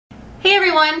Hey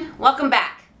everyone, welcome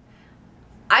back.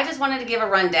 I just wanted to give a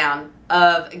rundown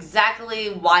of exactly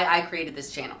why I created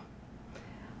this channel.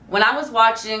 When I was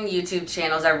watching YouTube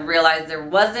channels, I realized there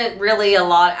wasn't really a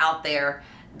lot out there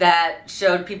that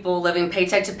showed people living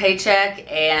paycheck to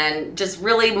paycheck and just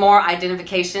really more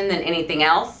identification than anything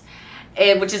else,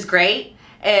 which is great.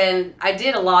 And I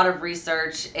did a lot of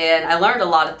research and I learned a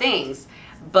lot of things.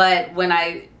 But when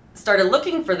I started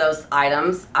looking for those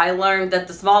items, I learned that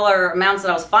the smaller amounts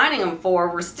that I was finding them for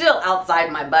were still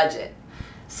outside my budget.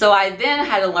 So I then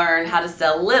had to learn how to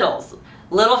sell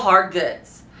little hard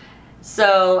goods.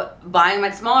 So buying them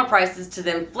at smaller prices to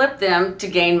then flip them to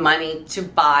gain money to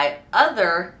buy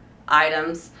other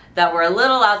items that were a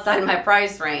little outside my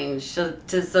price range, so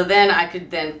then I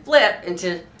could then flip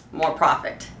into more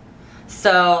profit.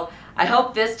 So I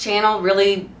hope this channel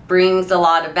really brings a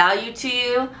lot of value to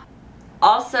you.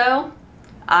 Also,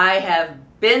 I have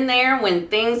been there when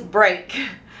things break,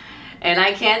 and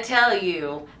I can't tell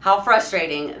you how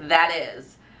frustrating that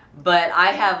is. But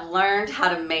I have learned how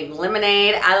to make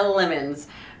lemonade out of lemons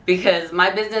because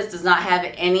my business does not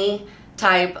have any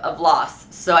type of loss.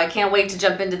 So I can't wait to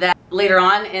jump into that later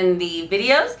on in the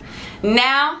videos.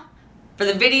 Now, for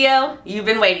the video you've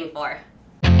been waiting for.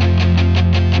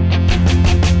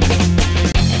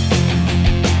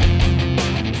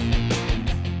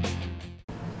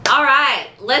 Alright,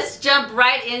 let's jump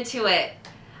right into it.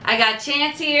 I got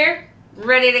Chance here,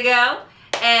 ready to go.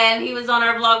 And he was on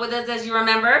our vlog with us, as you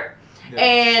remember. Yeah.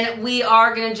 And we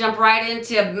are going to jump right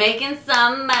into making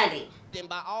some money. Then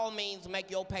by all means,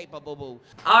 make your paper, boo-boo.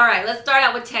 Alright, let's start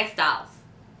out with textiles.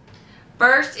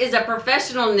 First is a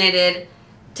professional knitted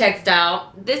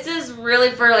textile. This is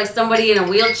really for like somebody in a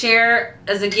wheelchair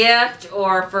as a gift,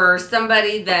 or for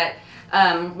somebody that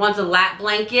wants a lap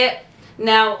blanket.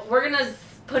 Now, we're going to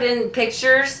put in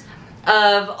pictures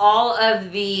of all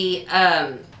of the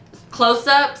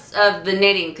close-ups of the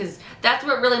knitting, because that's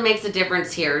what really makes a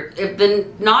difference here. If the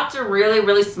knots are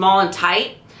really small and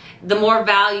tight, the more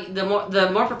value, the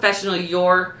more professional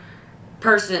your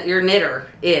knitter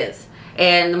is,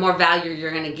 and the more value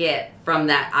you're going to get from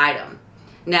that item.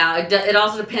 Now it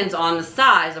also depends on the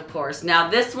size, of course. Now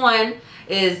this one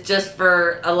is just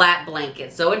for a lap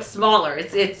blanket, so it's smaller.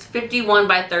 It's 51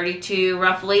 by 32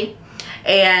 roughly,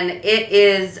 and it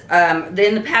is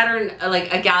in the pattern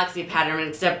like a galaxy pattern,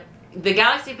 except the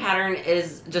galaxy pattern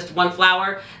is just one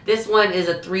flower. This one is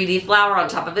a 3D flower on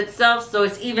top of itself, so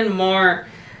it's even more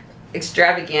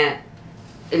extravagant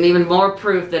and even more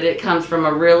proof that it comes from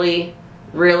a really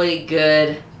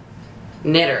good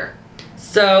knitter.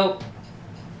 So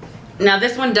now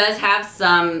this one does have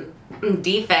some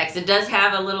defects. It does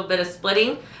have a little bit of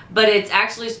splitting, but it's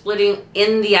actually splitting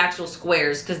in the actual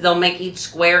squares, because they'll make each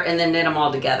square and then knit them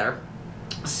all together.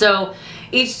 So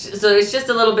it's just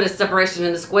a little bit of separation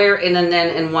in the square and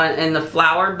then in the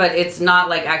flower, but it's not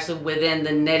like actually within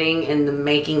the knitting and the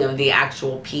making of the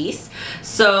actual piece.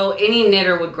 So any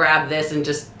knitter would grab this and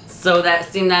just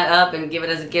seam that up and give it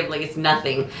as a gift like it's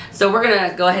nothing. So we're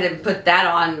gonna go ahead and put that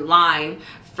online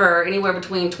for anywhere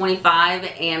between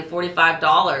 $25 and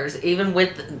 $45, even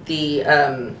with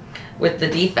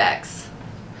the defects.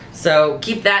 So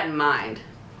keep that in mind.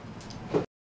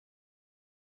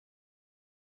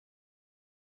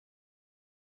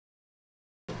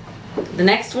 The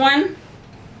next one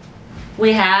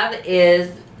we have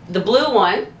is the blue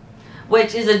one,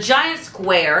 which is a giant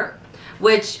square,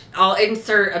 which I'll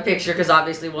insert a picture because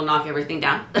obviously we'll knock everything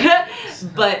down.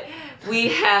 But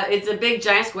it's a big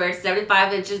giant square. It's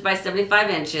 75 inches by 75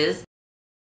 inches.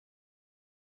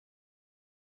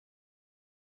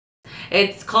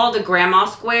 It's called a grandma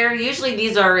square. Usually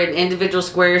these are in individual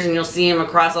squares and you'll see them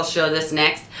across. I'll show this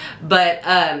next. But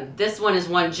this one is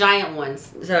one giant one.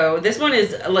 So this one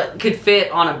could fit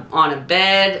on a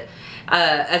bed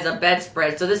as a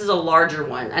bedspread. So this is a larger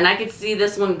one. And I could see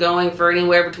this one going for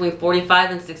anywhere between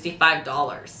 $45 and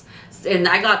 $65. And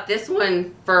I got this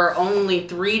one for only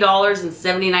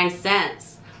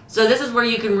 $3.79. So this is where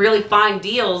you can really find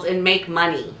deals and make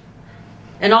money.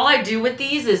 And all I do with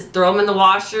these is throw them in the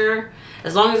washer,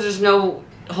 as long as there's no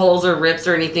holes or rips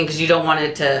or anything, because you don't want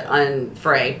it to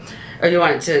unfray, or you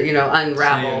want it to, you know,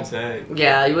 unravel.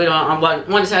 Yeah, you don't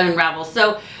want it to unravel.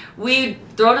 So we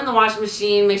throw it in the washing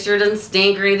machine, make sure it doesn't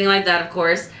stink or anything like that, of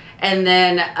course, and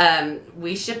then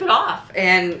we ship it off.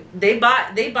 And they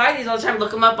buy these all the time. Look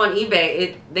them up on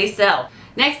eBay. They sell.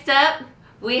 Next up,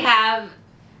 we have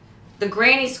the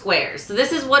granny squares. So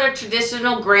this is what a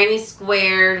traditional granny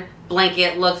squared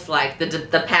blanket looks like.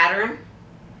 The pattern.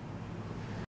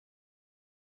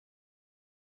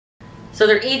 So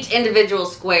they're each individual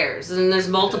squares, and there's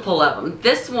multiple of them.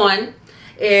 This one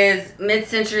is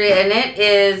mid-century, and it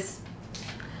is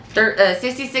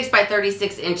 66 by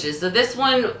 36 inches. So this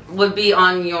one would be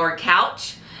on your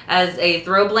couch as a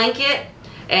throw blanket,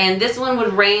 and this one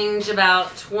would range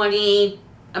about 20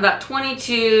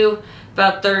 to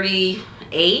about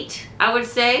 38, I would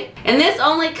say. And this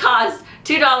only cost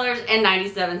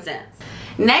 $2.97.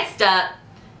 Next up,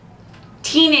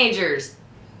 teenagers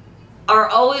are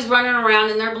always running around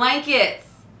in their blankets.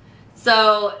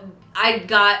 So I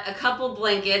got a couple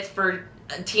blankets for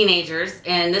teenagers,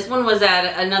 and this one was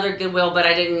at another Goodwill, but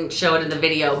I didn't show it in the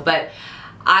video. But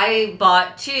I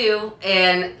bought two,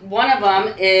 and one of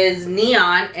them is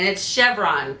neon, and it's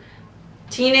chevron.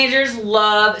 Teenagers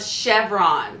love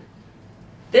chevron.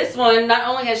 This one not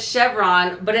only has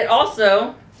chevron, but it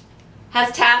also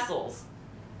has tassels.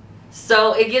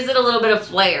 So it gives it a little bit of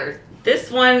flair. This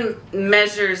one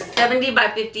measures 70 by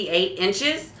 58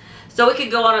 inches. So it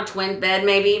could go on a twin bed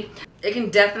maybe. It can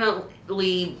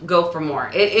definitely go for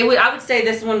more. I would say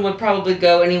this one would probably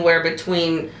go anywhere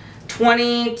between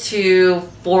 20 to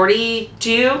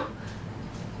 42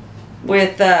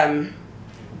 with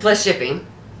plus shipping.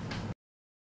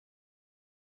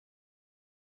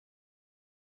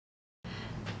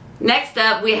 Next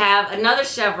up, we have another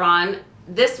chevron.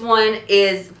 This one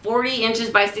is 40 inches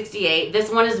by 68. This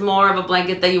one is more of a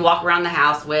blanket that you walk around the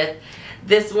house with.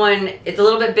 This one, it's a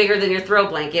little bit bigger than your throw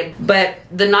blanket, but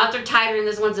the knots are tighter, and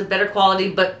this one's a better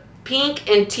quality. But pink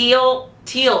and teal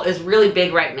is really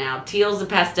big right now. Teals and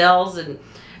pastels, and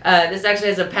this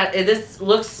actually has this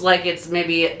looks like it's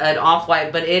maybe an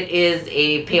off-white, but it is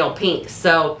a pale pink.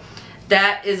 So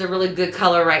that is a really good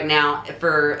color right now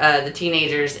for the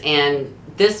teenagers, and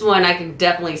this one I can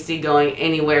definitely see going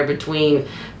anywhere between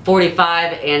 $45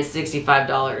 and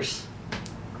 $65.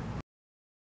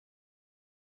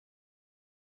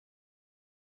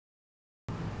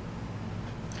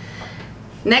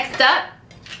 Next up,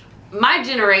 my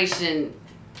generation.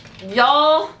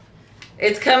 Y'all,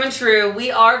 it's coming true.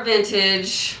 We are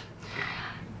vintage.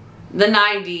 The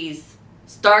 90s.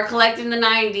 Start collecting the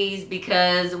 90s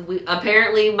because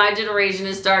apparently my generation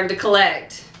is starting to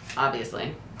collect.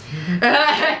 Obviously.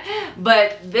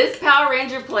 But this Power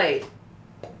Ranger plate.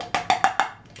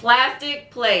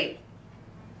 Plastic plate.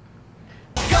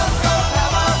 Go, go,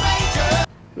 Power Ranger!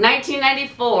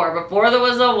 1994, before there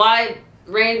was a white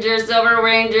Ranger, Silver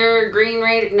Ranger, Green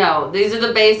Ranger. No, these are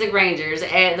the basic Rangers,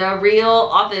 and the real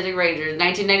authentic Rangers,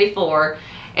 1994.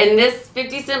 And this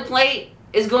 50-cent plate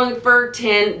is going for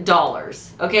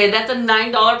 $10. Okay, that's a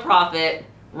 $9 profit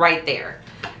right there.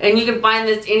 And you can find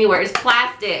this anywhere. It's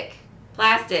plastic.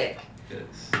 Plastic.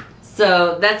 Yes.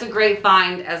 So that's a great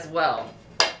find as well.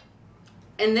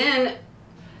 And then,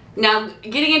 now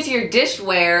getting into your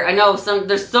dishware, I know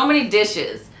there's so many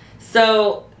dishes.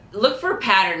 So look for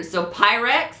patterns. So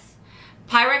Pyrex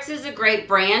is a great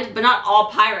brand, but not all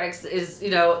Pyrex is,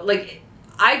 you know, like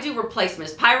I do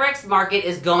replacements. Pyrex market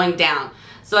is going down.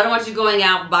 So I don't want you going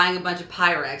out buying a bunch of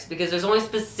Pyrex because there's only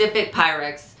specific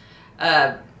Pyrex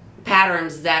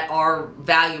patterns that are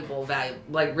valuable,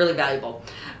 like really valuable.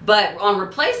 But on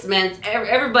replacements,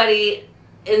 everybody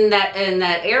in that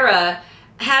era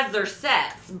has their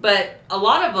sets, but a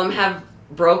lot of them have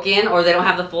broken or they don't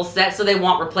have the full set, so they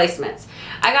want replacements.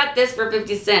 I got this for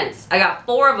 50 cents. I got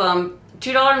 4 of them,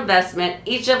 $2 investment.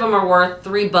 Each of them are worth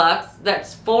 $3.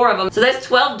 That's 4 of them. So that's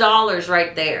 $12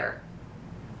 right there.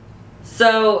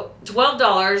 So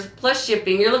 $12 plus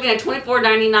shipping, you're looking at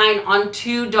 $24.99 on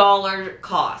 $2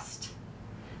 cost.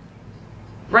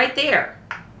 Right there.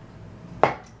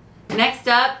 Next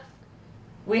up,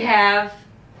 we have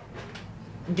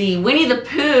the Winnie the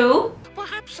Pooh.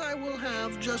 Perhaps I will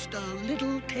have just a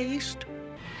little taste.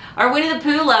 Our Winnie the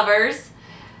Pooh lovers.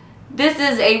 This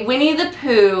is a Winnie the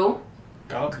Pooh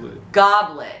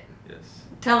goblet. Yes.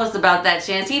 Tell us about that,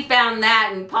 Chance. He found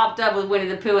that and popped up with Winnie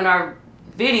the Pooh in our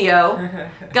video.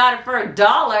 Got it for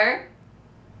 $1.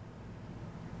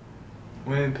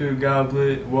 Winnie the Pooh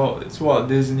goblet. Well, it's Walt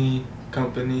Disney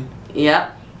Company.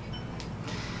 Yep.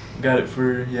 Got it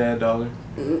for, yeah,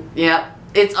 $1. Yep.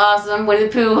 It's awesome. Winnie the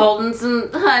Pooh holding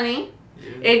some honey.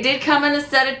 Yeah. It did come in a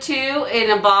set of 2 in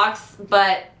a box,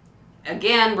 but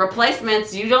again,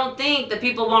 replacements, you don't think that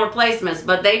people want replacements,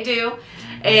 but they do.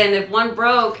 And if one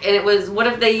broke, and it was, what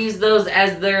if they use those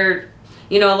as their,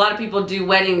 you know, a lot of people do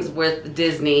weddings with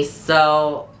Disney,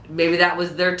 so maybe that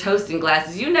was their toasting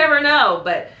glasses. You never know,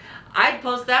 but I'd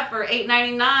post that for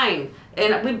 $8.99,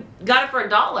 and we got it for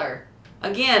 $1.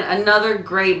 Again, another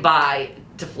great buy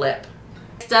to flip.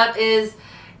 Next up is,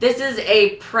 this is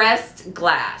a pressed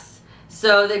glass.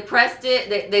 So they pressed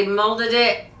it, they molded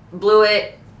it, blew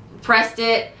it, pressed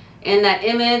it in that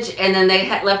image, and then they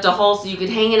left a hole so you could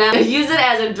hang it up. Use it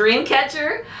as a dream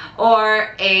catcher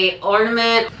or a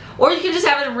ornament, Or you can just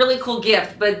have it a really cool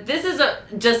gift. But this is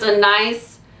just a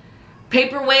nice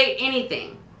paperweight,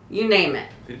 anything. You name it.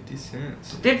 50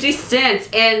 cents. 50 cents.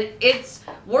 And it's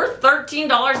worth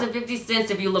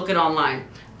 $13.50 if you look it online.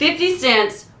 50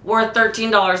 cents worth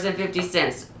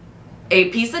 $13.50. A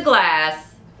piece of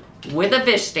glass with a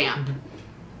fish stamp.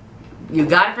 You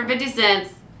got it for 50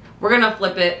 cents. We're going to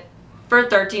flip it for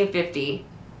 $13.50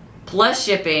 plus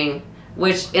shipping,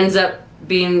 which ends up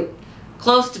being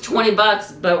close to 20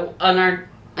 bucks, but on our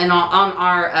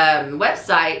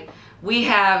website we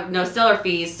have no seller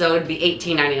fees, so it'd be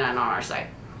 $18.99 on our site.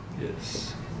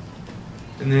 Yes.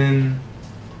 And then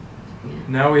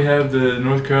now we have the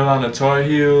North Carolina Tar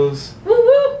Heels Woo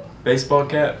woo! baseball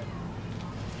cap,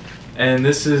 and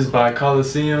this is by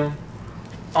Coliseum.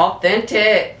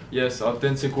 Authentic. Yes,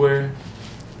 authentic wear.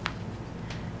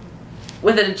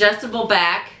 With an adjustable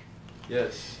back.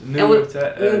 Yes, new with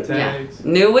tags. Yeah,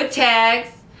 new with tags.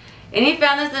 And he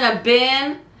found this in a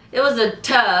bin. It was a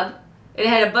tub. It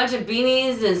had a bunch of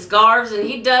beanies and scarves, and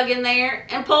he dug in there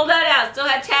and pulled that out. Still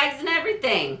had tags and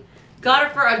everything. Got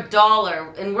it for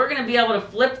 $1, and we're gonna be able to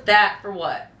flip that for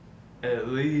what? At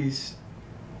least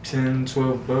 10,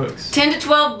 12 bucks. 10 to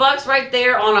 12 bucks right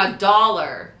there on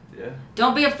 $1. Yeah.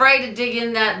 Don't be afraid to dig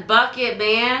in that bucket,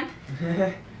 man.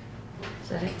 Is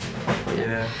that it?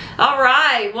 Yeah. All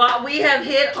right. Well, we have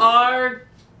hit our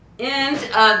end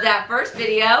of that first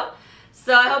video.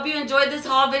 So I hope you enjoyed this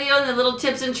haul video and the little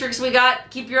tips and tricks we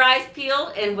got. Keep your eyes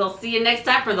peeled, and we'll see you next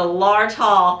time for the large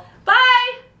haul.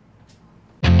 Bye.